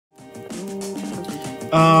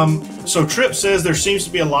So Tripp says there seems to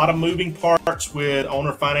be a lot of moving parts with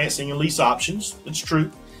owner financing and lease options. That's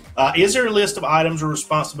true. Is there a list of items or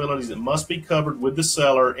responsibilities that must be covered with the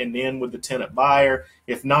seller and then with the tenant buyer?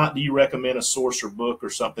 If not, do you recommend a source or book or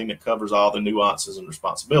something that covers all the nuances and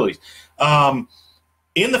responsibilities? In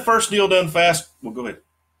the First Deal Done Fast, well, go ahead.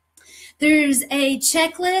 There's a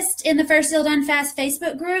checklist in the First Deal Done Fast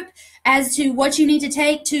Facebook group as to what you need to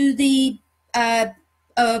take to the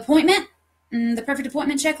appointment, the perfect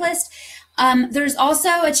appointment checklist. There's also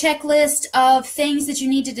a checklist of things that you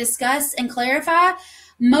need to discuss and clarify.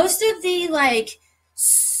 Most of the,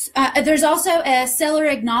 there's also a seller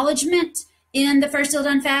acknowledgement in the First Deal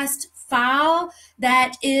Done Fast file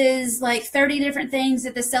that is like 30 different things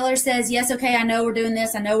that the seller says, yes, okay, I know we're doing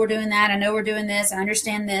this, I know we're doing that, I know we're doing this, I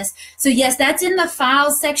understand this. So yes, that's in the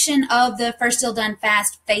file section of the First Deal Done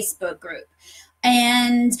Fast Facebook group.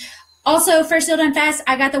 And also, First Deal Done Fast,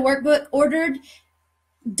 I got the workbook ordered,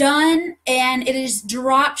 done, and it is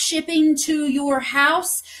drop shipping to your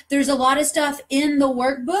house. There's a lot of stuff in the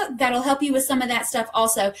workbook that'll help you with some of that stuff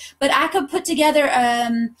also. But I could put together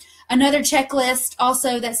another checklist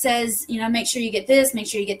also that says, make sure you get this, make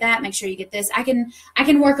sure you get that, make sure you get this. I can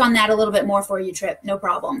work on that a little bit more for you, Tripp. No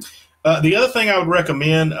problem. The other thing I would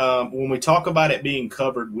recommend when we talk about it being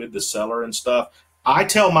covered with the seller and stuff, I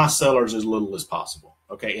tell my sellers as little as possible.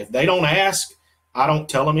 Okay, if they don't ask, I don't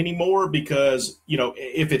tell them anymore because,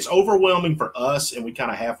 if it's overwhelming for us and we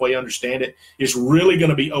kind of halfway understand it, it's really going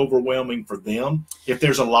to be overwhelming for them if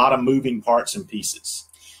there's a lot of moving parts and pieces.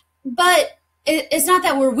 But it's not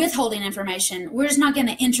that we're withholding information. We're just not going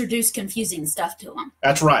to introduce confusing stuff to them.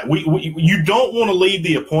 That's right. You don't want to leave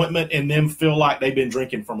the appointment and then feel like they've been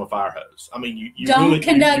drinking from a fire hose. I mean, you don't really,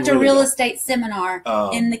 conduct you really a real don't. estate seminar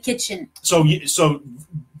in the kitchen. So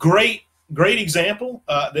great example.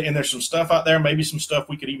 And there's some stuff out there, maybe some stuff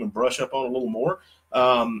we could even brush up on a little more.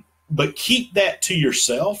 But keep that to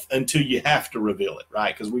yourself until you have to reveal it,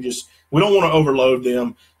 right? Because we don't want to overload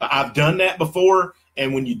them. I've done that before.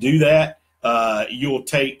 And when you do that, you'll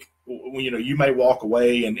take, you may walk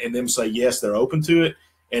away and them say, yes, they're open to it.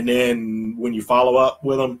 And then when you follow up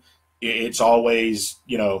with them, it's always,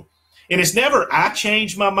 and it's never, I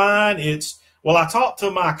changed my mind. It's, well, I talked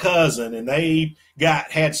to my cousin and they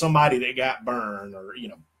had somebody that got burned, or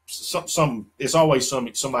it's always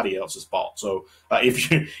somebody else's fault. So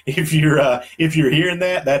if you're hearing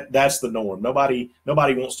that's the norm. Nobody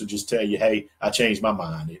wants to just tell you, hey, I changed my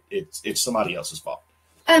mind. It's somebody else's fault.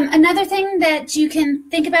 Another thing that you can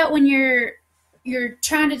think about when you're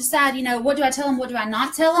trying to decide, what do I tell them, what do I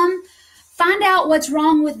not tell them? Find out what's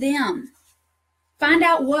wrong with them. Find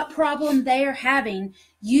out what problem they are having.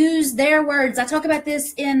 Use their words. I talk about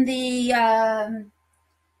this in the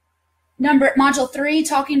module 3,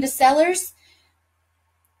 talking to sellers.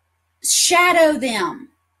 Shadow them.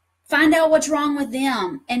 Find out what's wrong with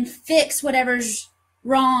them and fix whatever's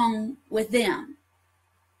wrong with them.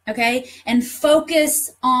 Okay? And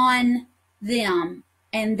focus on them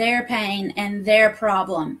and their pain and their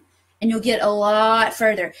problem. And you'll get a lot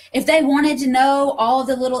further. If they wanted to know all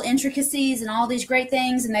the little intricacies and all these great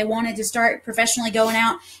things and they wanted to start professionally going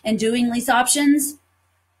out and doing lease options,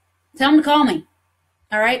 tell them to call me.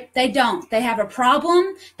 All right? They don't. They have a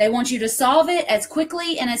problem. They want you to solve it as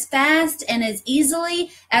quickly and as fast and as easily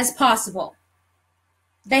as possible.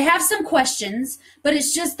 They have some questions, but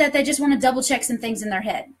it's just that they just want to double check some things in their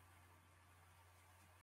head.